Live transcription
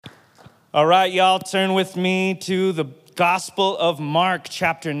All right, y'all, turn with me to the Gospel of Mark,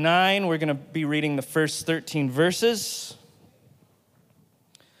 chapter 9. We're going to be reading the first 13 verses.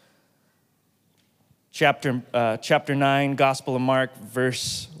 Chapter 9, Gospel of Mark,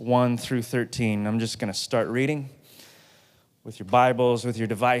 verse 1 through 13. I'm just going to start reading with your Bibles, with your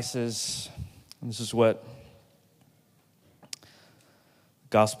devices. And this is what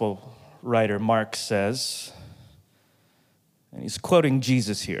Gospel writer Mark says. And he's quoting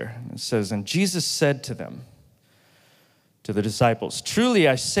Jesus here. It says, "And Jesus said to them," to the disciples, "Truly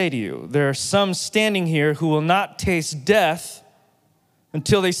I say to you, there are some standing here who will not taste death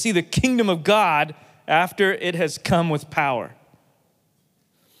until they see the kingdom of God after it has come with power."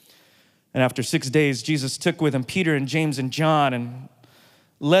 And after 6 days, Jesus took with him Peter and James and John and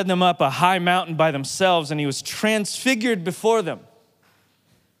led them up a high mountain by themselves, and he was transfigured before them.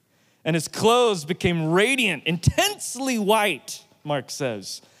 And his clothes became radiant, intensely white, Mark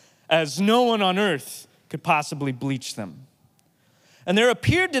says, as no one on earth could possibly bleach them. And there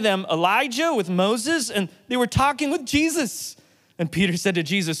appeared to them Elijah with Moses, and they were talking with Jesus. And Peter said to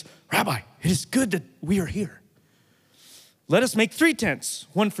Jesus, "Rabbi, it is good that we are here. Let us make 3 tents,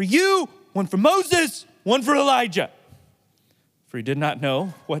 one for you, one for Moses, one for Elijah." For he did not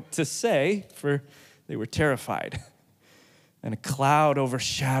know what to say, for they were terrified. And a cloud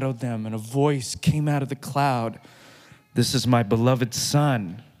overshadowed them, and a voice came out of the cloud. "This is my beloved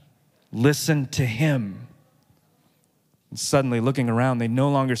Son. Listen to him." And suddenly, looking around, they no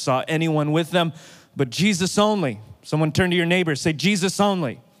longer saw anyone with them, but Jesus only. Someone turn to your neighbor, say, "Jesus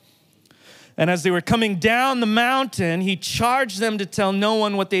only." And as they were coming down the mountain, he charged them to tell no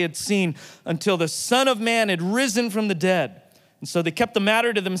one what they had seen until the Son of Man had risen from the dead. And so they kept the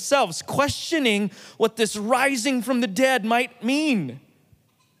matter to themselves, questioning what this rising from the dead might mean.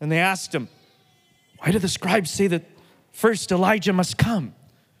 And they asked him, "Why do the scribes say that first Elijah must come?"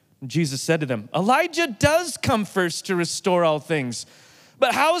 And Jesus said to them, "Elijah does come first to restore all things.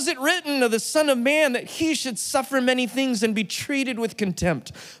 But how is it written of the Son of Man that he should suffer many things and be treated with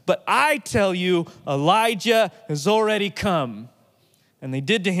contempt? But I tell you, Elijah has already come." And they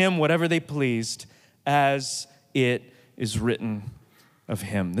did to him whatever they pleased, as it is written of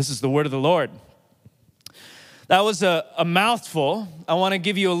him. This is the word of the Lord. That was a mouthful. I want to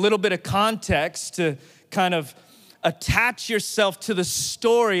give you a little bit of context to kind of attach yourself to the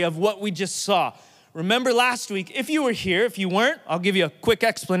story of what we just saw. Remember last week, if you were here, if you weren't, I'll give you a quick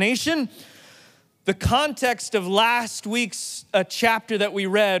explanation. The context of last week's chapter that we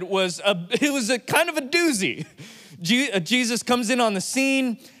read was a kind of a doozy. Jesus comes in on the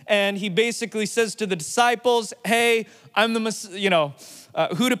scene, and he basically says to the disciples, "Hey, I'm the Messiah,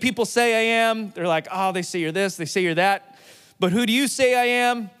 who do people say I am?" They're like, "Oh, they say you're this, they say you're that. But who do you say I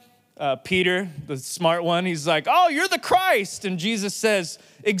am?" Peter, the smart one, he's like, "Oh, you're the Christ." And Jesus says,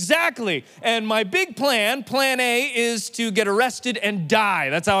 "Exactly. And my big plan A, is to get arrested and die.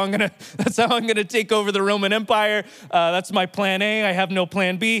 That's how I'm gonna take over the Roman Empire. That's my plan A. I have no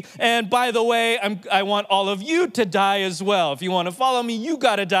plan B. And by the way, I want all of you to die as well. If you want to follow me, you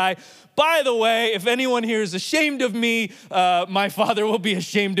gotta die. By the way, if anyone here is ashamed of me, my Father will be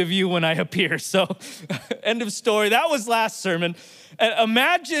ashamed of you when I appear." So, end of story. That was last sermon. And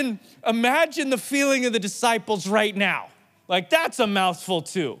imagine the feeling of the disciples right now. Like, that's a mouthful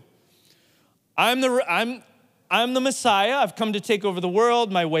too. I'm the Messiah. I've come to take over the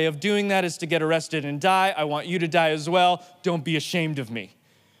world. My way of doing that is to get arrested and die. I want you to die as well. Don't be ashamed of me.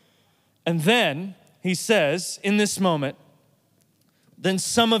 And then he says, in this moment, "Then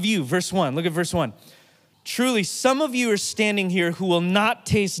some of you," verse 1, look at verse 1. "Truly, some of you are standing here who will not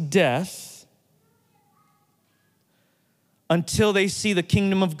taste death until they see the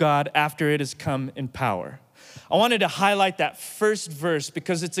kingdom of God after it has come in power." I wanted to highlight that first verse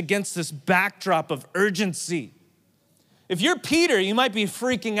because it's against this backdrop of urgency. If you're Peter, you might be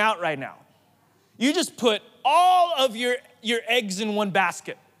freaking out right now. You just put all of your eggs in one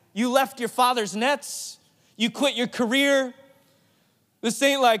basket. You left your father's nets. You quit your career. This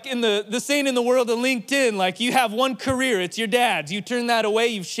ain't in the world of LinkedIn. Like, you have one career, it's your dad's. You turn that away,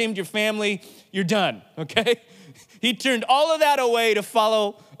 you've shamed your family, you're done, okay? He turned all of that away to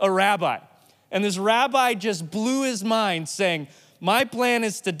follow a rabbi. And this rabbi just blew his mind, saying, "My plan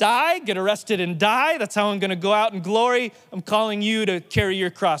is to die, get arrested and die. That's how I'm going to go out in glory. I'm calling you to carry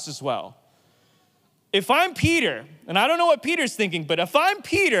your cross as well." If I'm Peter, and I don't know what Peter's thinking, but if I'm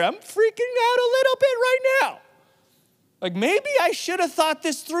Peter, I'm freaking out a little bit right now. Like, maybe I should have thought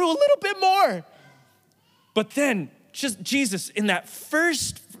this through a little bit more. But then, just Jesus, in that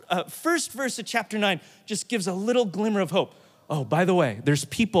first verse of chapter 9, just gives a little glimmer of hope. Oh, by the way, there's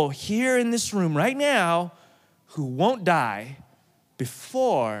people here in this room right now who won't die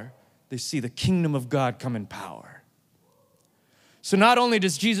before they see the kingdom of God come in power. So not only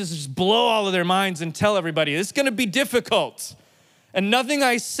does Jesus just blow all of their minds and tell everybody, it's going to be difficult, and nothing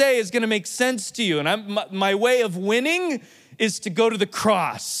I say is going to make sense to you, and my way of winning is to go to the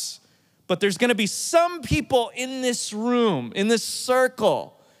cross. But there's going to be some people in this room, in this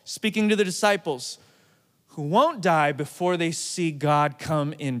circle, speaking to the disciples, who won't die before they see God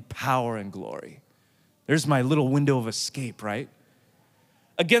come in power and glory. There's my little window of escape, right?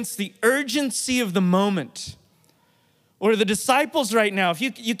 Against the urgency of the moment. Or the disciples right now, if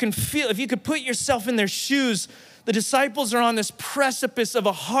you could put yourself in their shoes, the disciples are on this precipice of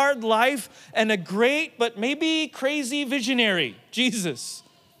a hard life and a great, but maybe crazy visionary, Jesus.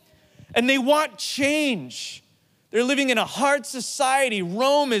 And they want change. They're living in a hard society.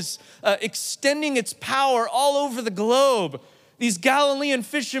 Rome is extending its power all over the globe. These Galilean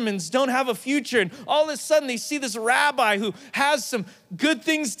fishermen don't have a future. And all of a sudden, they see this rabbi who has some good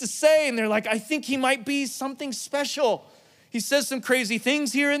things to say. And they're like, I think he might be something special. He says some crazy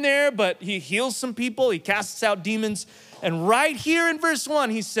things here and there, but he heals some people. He casts out demons. And right here in verse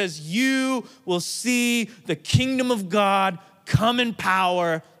 1, he says, you will see the kingdom of God come in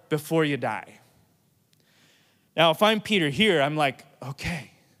power before you die. Now, if I'm Peter here, I'm like,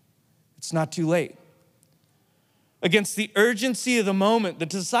 okay, it's not too late. Against the urgency of the moment, the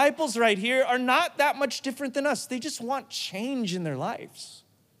disciples right here are not that much different than us. They just want change in their lives.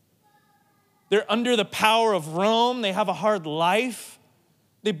 They're under the power of Rome. They have a hard life.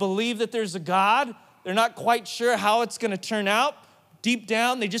 They believe that there's a God. They're not quite sure how it's going to turn out. Deep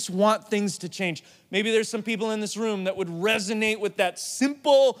down, they just want things to change. Maybe there's some people in this room that would resonate with that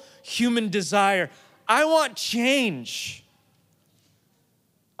simple human desire. I want change.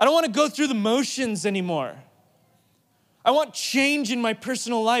 I don't want to go through the motions anymore. I want change in my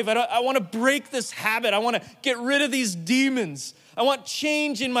personal life. I want to break this habit. I want to get rid of these demons. I want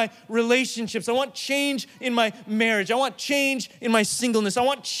change in my relationships. I want change in my marriage. I want change in my singleness. I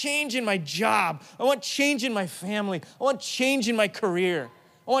want change in my job. I want change in my family. I want change in my career.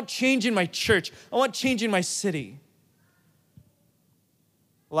 I want change in my church. I want change in my city.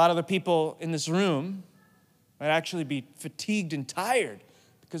 A lot of the people in this room might actually be fatigued and tired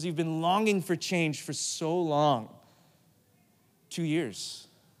because you've been longing for change for so long. 2 years.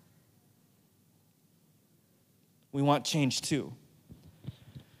 We want change too.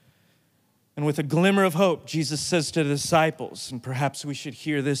 And with a glimmer of hope, Jesus says to the disciples, and perhaps we should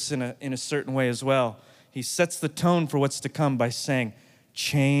hear this in a certain way as well, he sets the tone for what's to come by saying,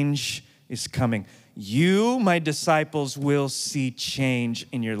 change is coming. You, my disciples, will see change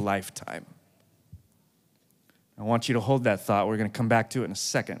in your lifetime. I want you to hold that thought. We're going to come back to it in a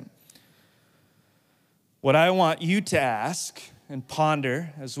second. What I want you to ask and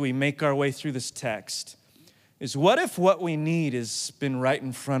ponder as we make our way through this text is, what if what we need has been right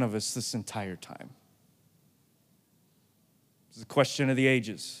in front of us this entire time? It's the question of the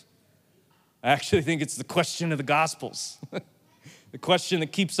ages. I actually think it's the question of the Gospels. The question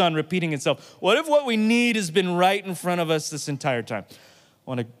that keeps on repeating itself. What if what we need has been right in front of us this entire time? I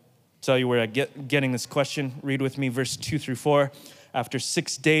want to tell you where I'm getting this question. Read with me verse 2 through 4. After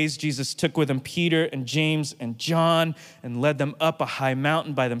 6 days, Jesus took with him Peter and James and John and led them up a high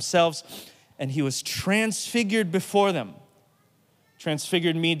mountain by themselves, and he was transfigured before them.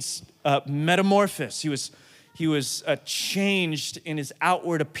 Transfigured means metamorphosis. He was changed in his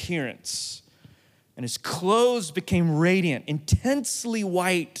outward appearance. And his clothes became radiant, intensely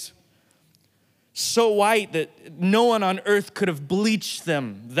white. So white that no one on earth could have bleached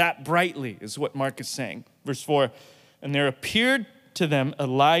them that brightly, is what Mark is saying. Verse 4, and there appeared to them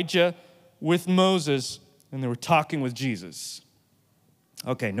Elijah with Moses, and they were talking with Jesus.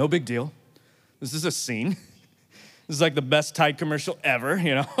 Okay, no big deal. This is a scene. This is like the best Tide commercial ever,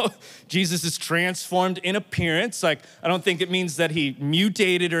 you know. Jesus is transformed in appearance. Like, I don't think it means that he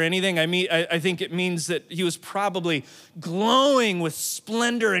mutated or anything. I think it means that he was probably glowing with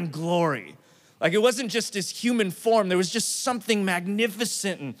splendor and glory. Like, it wasn't just his human form. There was just something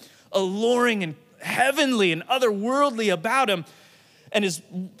magnificent and alluring and heavenly and otherworldly about him. And his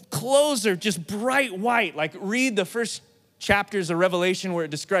clothes are just bright white. Like, read the first chapters of Revelation where it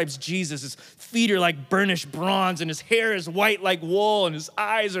describes Jesus. His feet are like burnished bronze, and his hair is white like wool, and his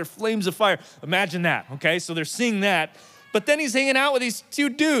eyes are flames of fire. Imagine that, okay? So they're seeing that. But then he's hanging out with these two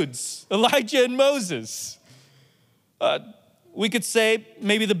dudes, Elijah and Moses. We could say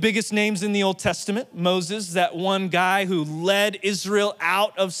maybe the biggest names in the Old Testament. Moses, that one guy who led Israel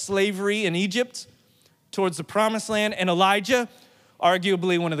out of slavery in Egypt towards the promised land. And Elijah,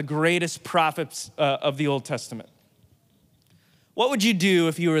 arguably one of the greatest prophets of the Old Testament. What would you do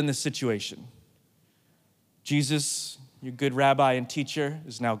if you were in this situation? Jesus your good rabbi and teacher,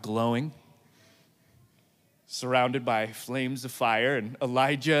 is now glowing, surrounded by flames of fire, and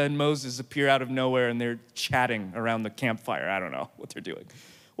Elijah and Moses appear out of nowhere, and they're chatting around the campfire. I don't know what they're doing.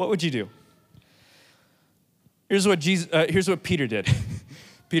 What would you do? Here's what Peter did.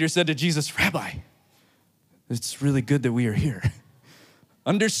 Peter said to Jesus, Rabbi, it's really good that we are here.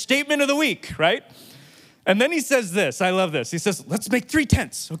 Understatement of the week, right? And then he says this, I love this. He says, let's make 3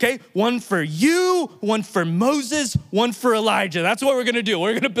 tents, okay? One for you, one for Moses, one for Elijah. That's what we're gonna do.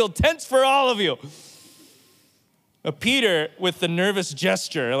 We're gonna build tents for all of you. Peter, with the nervous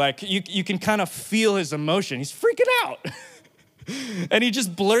gesture, like you can kind of feel his emotion. He's freaking out. And he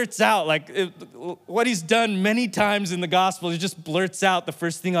just blurts out, like what he's done many times in the gospel, he just blurts out the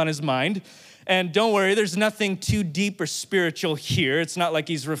first thing on his mind. And don't worry, there's nothing too deep or spiritual here. It's not like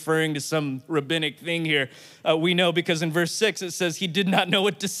he's referring to some rabbinic thing here. We know because in verse 6, it says he did not know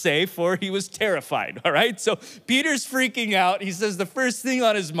what to say, for he was terrified, all right? So Peter's freaking out. He says the first thing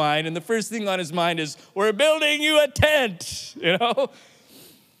on his mind, and the first thing on his mind is, we're building you a tent, you know?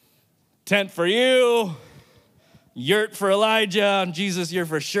 Tent for you, yurt for Elijah, and Jesus, you're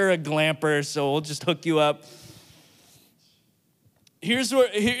for sure a glamper, so we'll just hook you up. Here's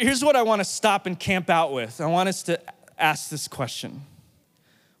what I want to stop and camp out with. I want us to ask this question.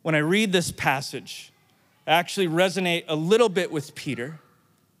 When I read this passage, I actually resonate a little bit with Peter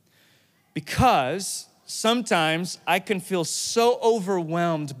because sometimes I can feel so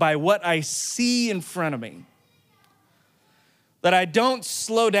overwhelmed by what I see in front of me that I don't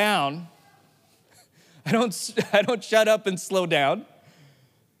slow down. I don't shut up and slow down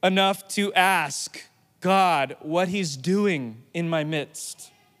enough to ask God what he's doing in my midst.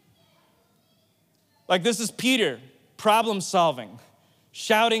 Like this is Peter, problem solving,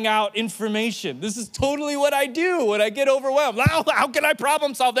 shouting out information. This is totally what I do when I get overwhelmed. How can I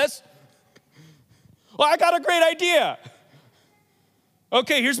problem solve this? Well, I got a great idea.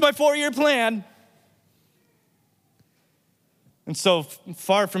 Okay, here's my 4-year plan. And so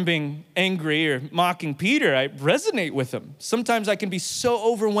far from being angry or mocking Peter, I resonate with him. Sometimes I can be so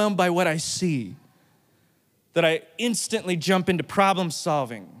overwhelmed by what I see that I instantly jump into problem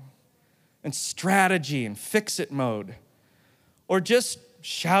solving and strategy and fix-it mode, or just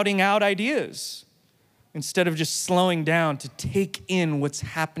shouting out ideas instead of just slowing down to take in what's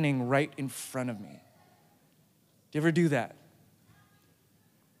happening right in front of me. Do you ever do that?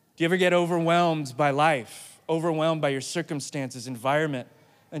 Do you ever get overwhelmed by life, overwhelmed by your circumstances, environment,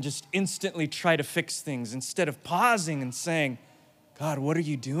 and just instantly try to fix things instead of pausing and saying, God, what are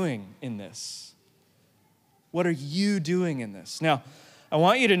you doing in this? What are you doing in this? Now, I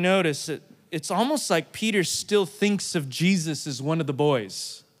want you to notice that it's almost like Peter still thinks of Jesus as one of the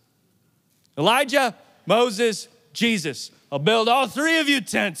boys. Elijah, Moses, Jesus. I'll build all 3 of you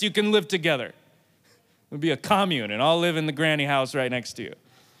tents. You can live together. It'll be a commune, and I'll live in the granny house right next to you.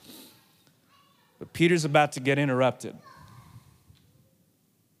 But Peter's about to get interrupted.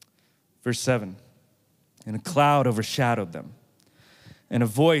 Verse 7, and a cloud overshadowed them. And a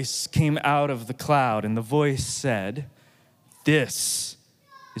voice came out of the cloud, and the voice said, this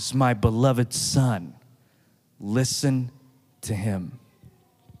is my beloved son. Listen to him.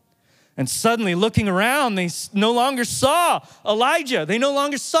 And suddenly, looking around, they no longer saw Elijah. They no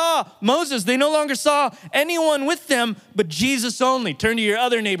longer saw Moses. They no longer saw anyone with them but Jesus only. Turn to your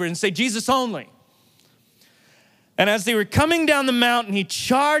other neighbor and say, Jesus only. And as they were coming down the mountain, he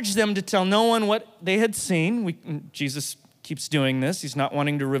charged them to tell no one what they had seen. Jesus keeps doing this. He's not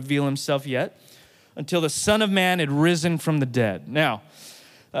wanting to reveal himself yet until the Son of Man had risen from the dead. Now,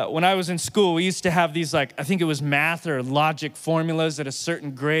 when I was in school, we used to have these, I think it was math or logic formulas at a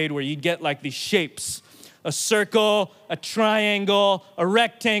certain grade where you'd get these shapes, a circle, a triangle, a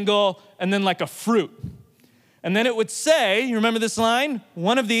rectangle, and then a fruit. And then it would say, you remember this line?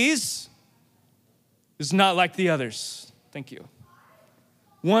 One of these is not like the others. Thank you.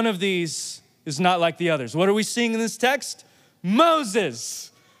 One of these is not like the others. What are we seeing in this text?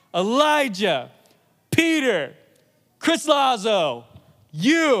 Moses, Elijah, Peter, Chris Lazo,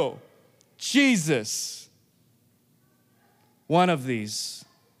 you, Jesus. One of these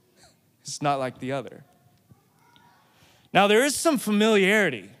is not like the other. Now, there is some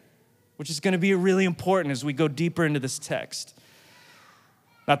familiarity, which is going to be really important as we go deeper into this text.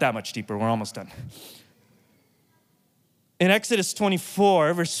 Not that much deeper, we're almost done. In Exodus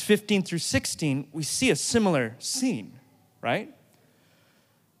 24, verse 15 through 16, we see a similar scene, right?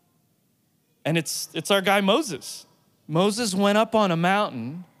 And it's our guy Moses. Moses went up on a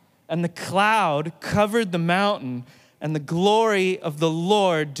mountain, and the cloud covered the mountain, and the glory of the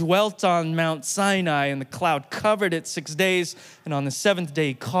Lord dwelt on Mount Sinai, and the cloud covered it 6 days, and on the 7th day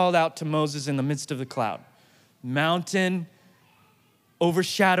he called out to Moses in the midst of the cloud. mountain,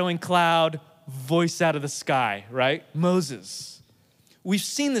 overshadowing cloud, voice out of the sky, right? Moses. We've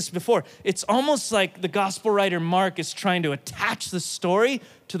seen this before. It's almost like the gospel writer Mark is trying to attach the story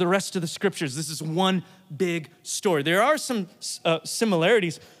to the rest of the scriptures. This is one big story. There are some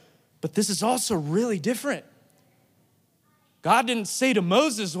similarities, but this is also really different. God didn't say to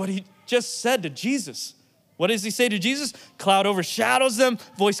Moses what he just said to Jesus. What does he say to Jesus? Cloud overshadows them.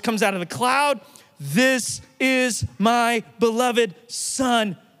 Voice comes out of the cloud. This is my beloved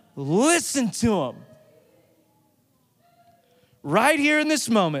son. Listen to him. Right here in this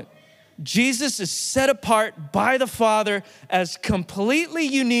moment, Jesus is set apart by the Father as completely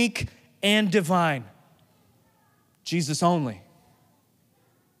unique and divine. Jesus only.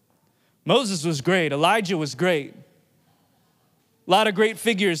 Moses was great. Elijah was great. A lot of great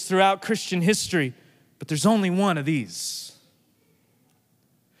figures throughout Christian history, but there's only one of these.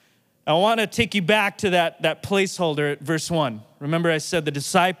 I want to take you back to that placeholder at verse 1. Remember I said the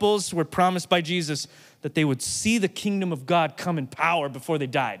disciples were promised by Jesus that they would see the kingdom of God come in power before they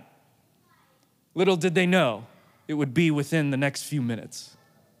died. Little did they know it would be within the next few minutes.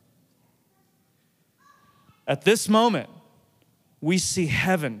 At this moment, we see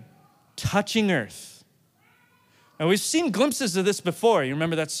heaven touching earth. Now, we've seen glimpses of this before. You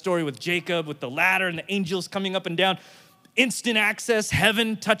remember that story with Jacob, with the ladder and the angels coming up and down. Instant access,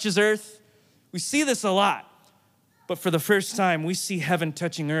 heaven touches earth. We see this a lot. But for the first time, we see heaven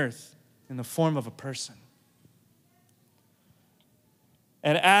touching earth in the form of a person.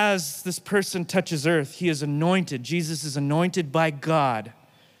 And as this person touches earth, he is anointed. Jesus is anointed by God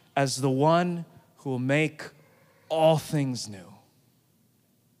as the one who will make all things new.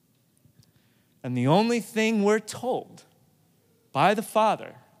 And the only thing we're told by the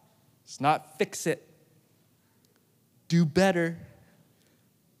Father is not fix it, do better,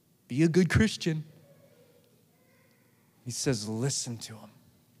 be a good Christian. He says, listen to him.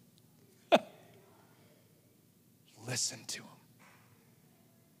 Listen to him.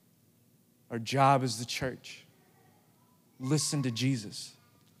 Our job as the church, listen to Jesus.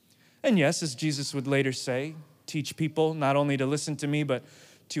 And yes, as Jesus would later say, teach people not only to listen to me, but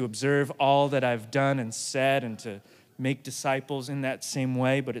to observe all that I've done and said and to make disciples in that same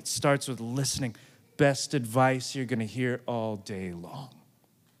way. But it starts with listening. Best advice you're going to hear all day long.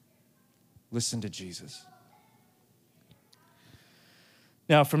 Listen to Jesus.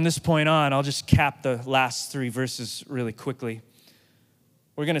 Now, from this point on, I'll just cap the last 3 verses really quickly.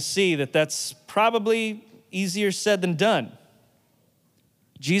 We're going to see that that's probably easier said than done.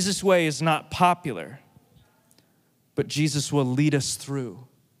 Jesus' way is not popular, but Jesus will lead us through.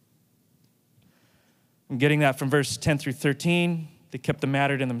 I'm getting that from verse 10 through 13. They kept the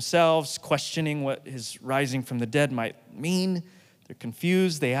matter to themselves, questioning what his rising from the dead might mean. They're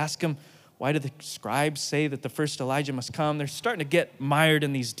confused. They ask him, why did the scribes say that the first Elijah must come? They're starting to get mired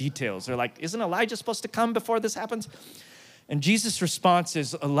in these details. They're like, isn't Elijah supposed to come before this happens? And Jesus' response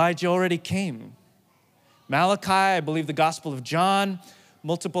is, Elijah already came. Malachi, I believe the Gospel of John,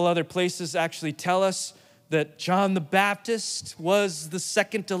 multiple other places actually tell us that John the Baptist was the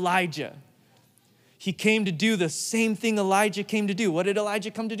second Elijah. He came to do the same thing Elijah came to do. What did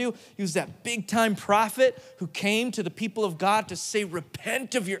Elijah come to do? He was that big-time prophet who came to the people of God to say,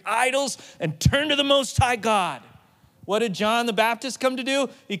 repent of your idols and turn to the Most High God. What did John the Baptist come to do?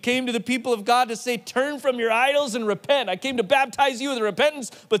 He came to the people of God to say, turn from your idols and repent. I came to baptize you with repentance,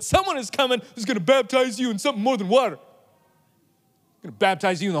 but someone is coming who's going to baptize you in something more than water. I'm going to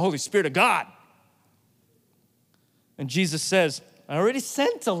baptize you in the Holy Spirit of God. And Jesus says, I already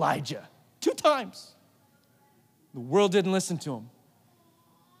sent Elijah 2 times. The world didn't listen to him.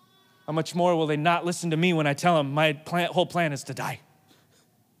 How much more will they not listen to me when I tell them my whole plan is to die?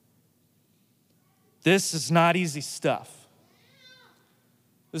 This is not easy stuff.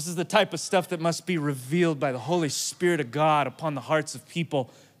 This is the type of stuff that must be revealed by the Holy Spirit of God upon the hearts of people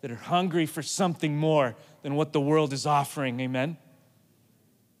that are hungry for something more than what the world is offering. Amen?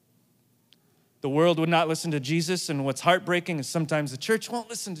 The world would not listen to Jesus, and what's heartbreaking is sometimes the church won't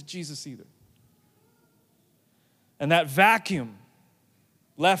listen to Jesus either. And that vacuum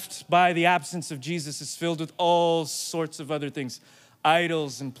left by the absence of Jesus is filled with all sorts of other things.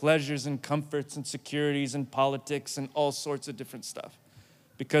 Idols and pleasures and comforts and securities and politics and all sorts of different stuff.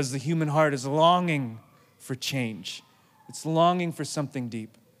 Because the human heart is longing for change. It's longing for something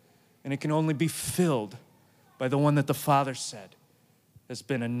deep. And it can only be filled by the one that the Father said has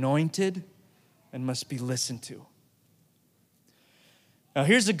been anointed and must be listened to. Now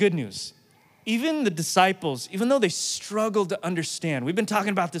here's the good news. Even the disciples, even though they struggled to understand, we've been talking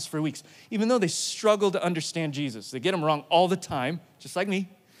about this for weeks, even though they struggled to understand Jesus, they get him wrong all the time, just like me.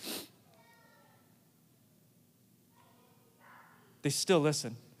 they still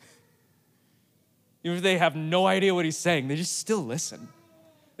listen. Even if they have no idea what he's saying, they just still listen.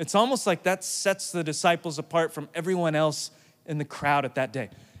 It's almost like that sets the disciples apart from everyone else in the crowd at that day.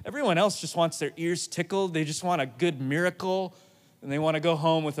 Everyone else just wants their ears tickled. They just want a good miracle, and they want to go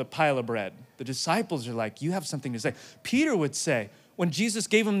home with a pile of bread. The disciples are like, you have something to say. Peter would say, when Jesus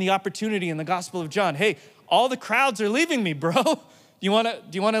gave him the opportunity in the Gospel of John, hey, all the crowds are leaving me, bro. Do you want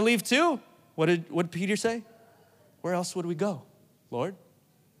to leave too? What did Peter say? Where else would we go, Lord?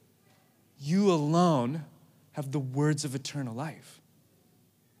 You alone have the words of eternal life.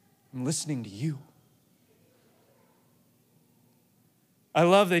 I'm listening to you. I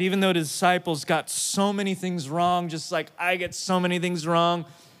love that even though the disciples got so many things wrong, just like I get so many things wrong,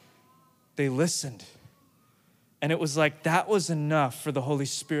 they listened. And it was like that was enough for the Holy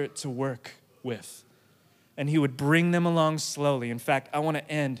Spirit to work with. And he would bring them along slowly. In fact, I want to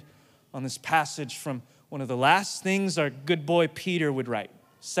end on this passage from one of the last things our good boy Peter would write.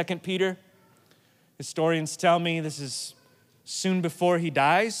 2 Peter. Historians tell me this is soon before he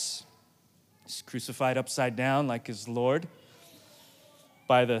dies. He's crucified upside down like his Lord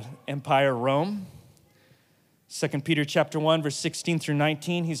by the Empire Rome. 2 Peter chapter 1, verse 16 through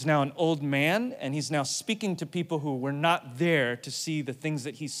 19, he's now an old man, and he's now speaking to people who were not there to see the things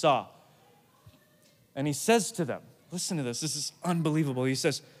that he saw. And he says to them, listen to this is unbelievable. He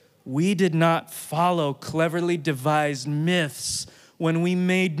says, we did not follow cleverly devised myths when we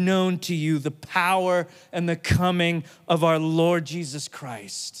made known to you the power and the coming of our Lord Jesus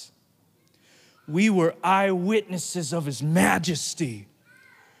Christ. We were eyewitnesses of his majesty.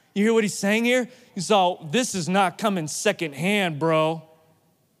 You hear what he's saying here? He's all, this is not coming secondhand, bro.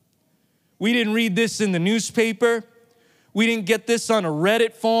 We didn't read this in the newspaper. We didn't get this on a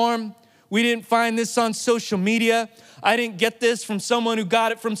Reddit forum. We didn't find this on social media. I didn't get this from someone who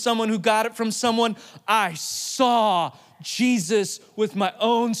got it from someone who got it from someone. I saw Jesus with my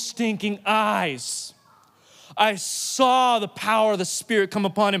own stinking eyes. I saw the power of the Spirit come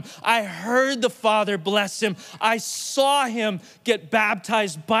upon him. I heard the Father bless him. I saw him get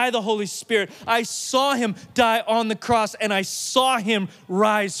baptized by the Holy Spirit. I saw him die on the cross, and I saw him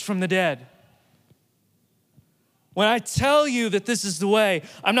rise from the dead. When I tell you that this is the way,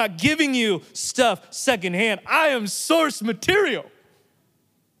 I'm not giving you stuff secondhand. I am source material.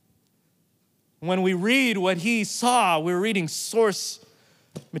 When we read what he saw, we're reading source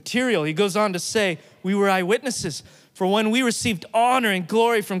material. He goes on to say, we were eyewitnesses. For when we received honor and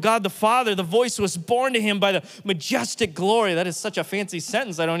glory from God the Father, the voice was borne to him by the majestic glory. That is such a fancy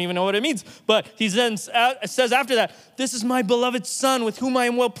sentence, I don't even know what it means. But he then says after that, this is my beloved Son with whom I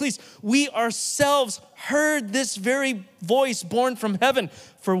am well pleased. We ourselves heard this very voice born from heaven,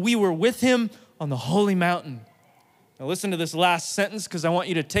 for we were with him on the holy mountain. Now listen to this last sentence because I want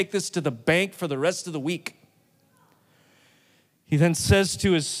you to take this to the bank for the rest of the week. He then says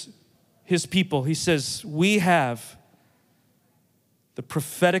to his people, he says, we have the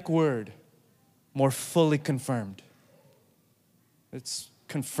prophetic word more fully confirmed. It's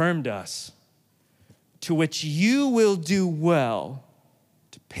confirmed to us, to which you will do well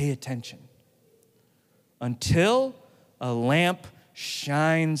to pay attention until a lamp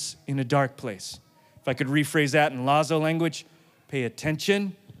shines in a dark place. If I could rephrase that in Lazo language, pay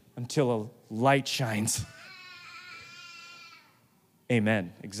attention until a light shines.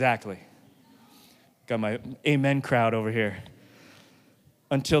 Amen, exactly. Got my amen crowd over here.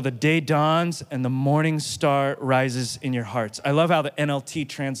 Until the day dawns and the morning star rises in your hearts. I love how the NLT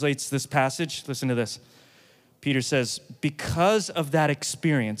translates this passage. Listen to this. Peter says, because of that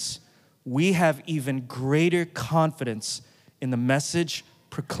experience, we have even greater confidence in the message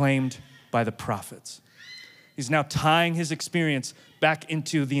proclaimed by the prophets. He's now tying his experience back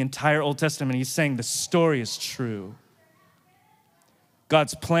into the entire Old Testament. He's saying the story is true.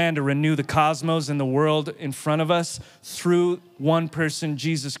 God's plan to renew the cosmos and the world in front of us through one person,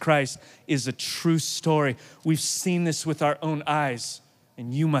 Jesus Christ, is a true story. We've seen this with our own eyes,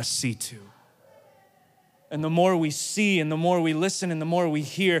 and you must see too. And the more we see and the more we listen and the more we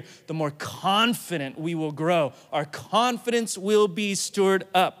hear, the more confident we will grow. Our confidence will be stirred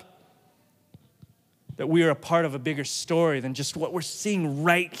up that we are a part of a bigger story than just what we're seeing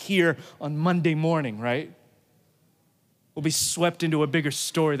right here on Monday morning, right? We'll be swept into a bigger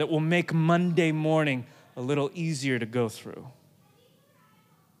story that will make Monday morning a little easier to go through.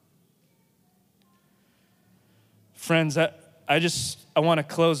 Friends, I want to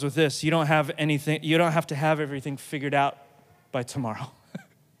close with this. You don't have to have everything figured out by tomorrow.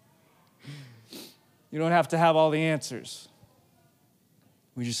 You don't have to have all the answers.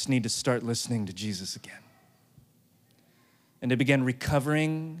 We just need to start listening to Jesus again. And to begin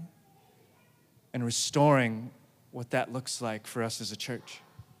recovering and restoring what that looks like for us as a church.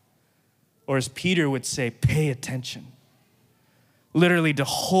 Or as Peter would say, pay attention. Literally to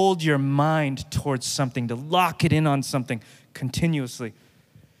hold your mind towards something, to lock it in on something continuously.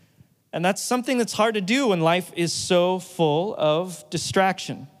 And that's something that's hard to do when life is so full of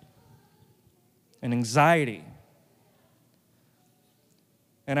distraction and anxiety.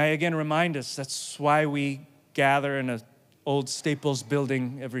 And I again remind us, that's why we gather in an old Staples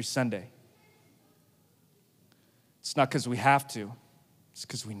building every Sunday. It's not because we have to, it's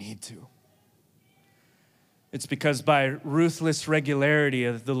because we need to. It's because by ruthless regularity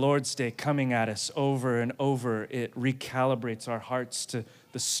of the Lord's Day coming at us over and over, it recalibrates our hearts to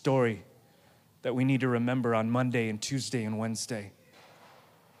the story that we need to remember on Monday and Tuesday and Wednesday.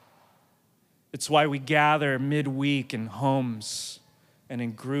 It's why we gather midweek in homes and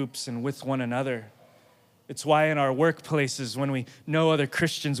in groups and with one another. It's why in our workplaces, when we know other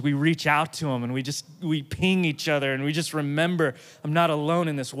Christians, we reach out to them and we ping each other and we just remember, I'm not alone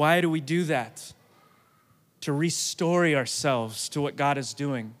in this. Why do we do that? To restore ourselves to what God is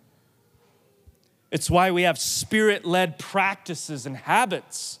doing. It's why we have spirit-led practices and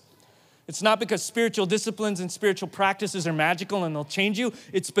habits. It's not because spiritual disciplines and spiritual practices are magical and they'll change you.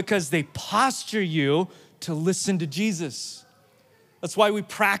 It's because they posture you to listen to Jesus. That's why we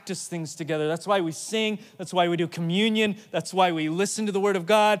practice things together. That's why we sing. That's why we do communion. That's why we listen to the Word of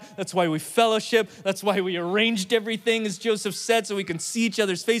God. That's why we fellowship. That's why we arranged everything, as Joseph said, so we can see each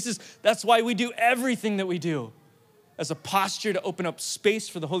other's faces. That's why we do everything that we do as a posture to open up space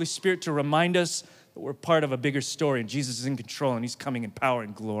for the Holy Spirit to remind us that we're part of a bigger story and Jesus is in control and He's coming in power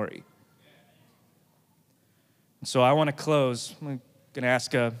and glory. And so I want to close. I'm going to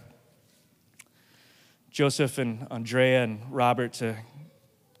ask Joseph and Andrea and Robert to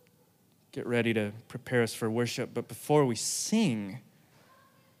get ready to prepare us for worship. But before we sing,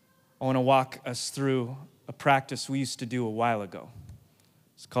 I want to walk us through a practice we used to do a while ago.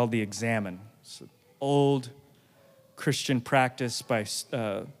 It's called the Examen. It's an old Christian practice by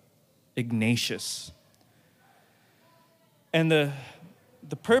Ignatius. And the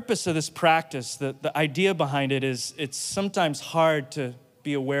purpose of this practice, the idea behind it is it's sometimes hard to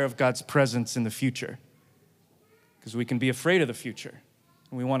be aware of God's presence in the future, because we can be afraid of the future,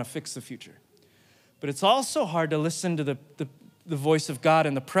 and we want to fix the future. But it's also hard to listen to the voice of God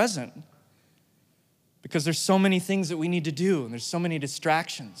in the present, because there's so many things that we need to do, and there's so many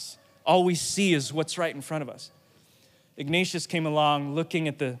distractions. All we see is what's right in front of us. Ignatius came along looking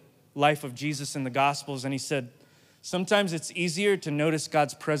at the life of Jesus in the Gospels, and he said, sometimes it's easier to notice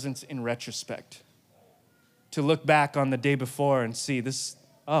God's presence in retrospect, to look back on the day before and see this,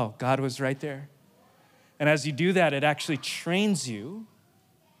 oh, God was right there. And as you do that, it actually trains you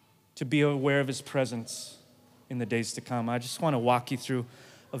to be aware of His presence in the days to come. I just want to walk you through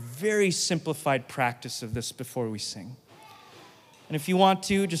a very simplified practice of this before we sing. And if you want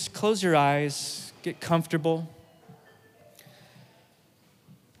to, just close your eyes, get comfortable.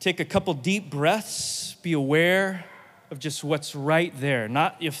 Take a couple deep breaths, be aware of just what's right there.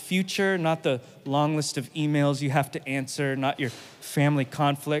 Not your future, not the long list of emails you have to answer, not your family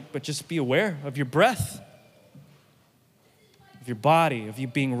conflict, but just be aware of your breath, of your body, of you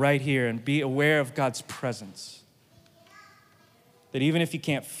being right here, and be aware of God's presence. That even if you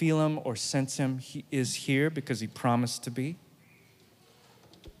can't feel Him or sense Him, He is here because He promised to be.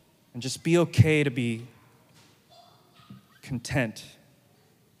 And just be okay to be content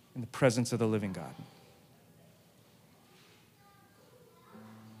in the presence of the living God.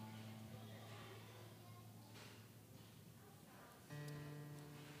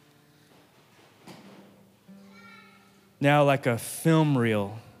 Now, like a film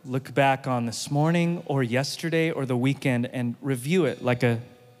reel, look back on this morning or yesterday or the weekend and review it like an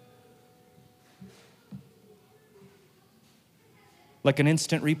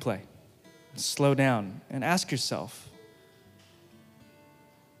instant replay. Slow down and ask yourself,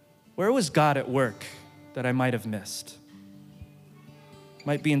 where was God at work that I might have missed?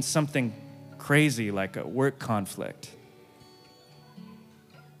 Might be in something crazy like a work conflict,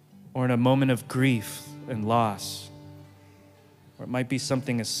 or in a moment of grief and loss. Or it might be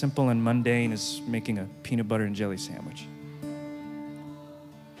something as simple and mundane as making a peanut butter and jelly sandwich.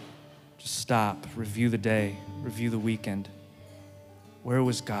 Just stop, review the day, review the weekend. Where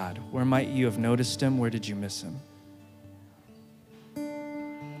was God? Where might you have noticed Him? Where did you miss Him?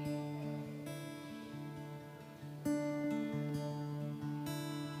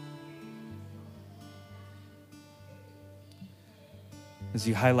 As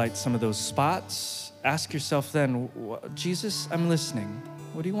you highlight some of those spots, ask yourself then, Jesus, I'm listening.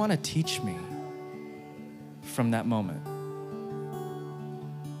 What do you want to teach me from that moment?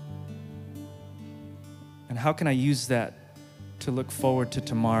 And how can I use that to look forward to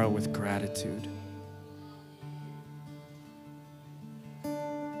tomorrow with gratitude?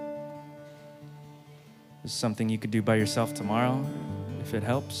 This is something you could do by yourself tomorrow, if it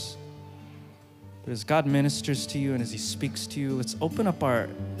helps. But as God ministers to you and as he speaks to you, let's open up our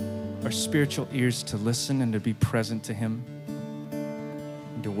spiritual ears to listen and to be present to him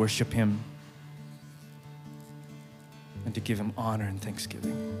and to worship him and to give him honor and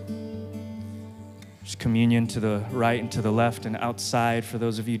thanksgiving. There's communion to the right and to the left and outside for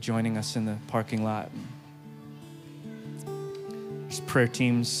those of you joining us in the parking lot. There's prayer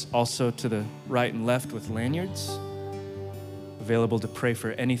teams also to the right and left with lanyards available to pray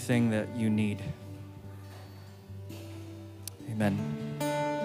for anything that you need. Amen.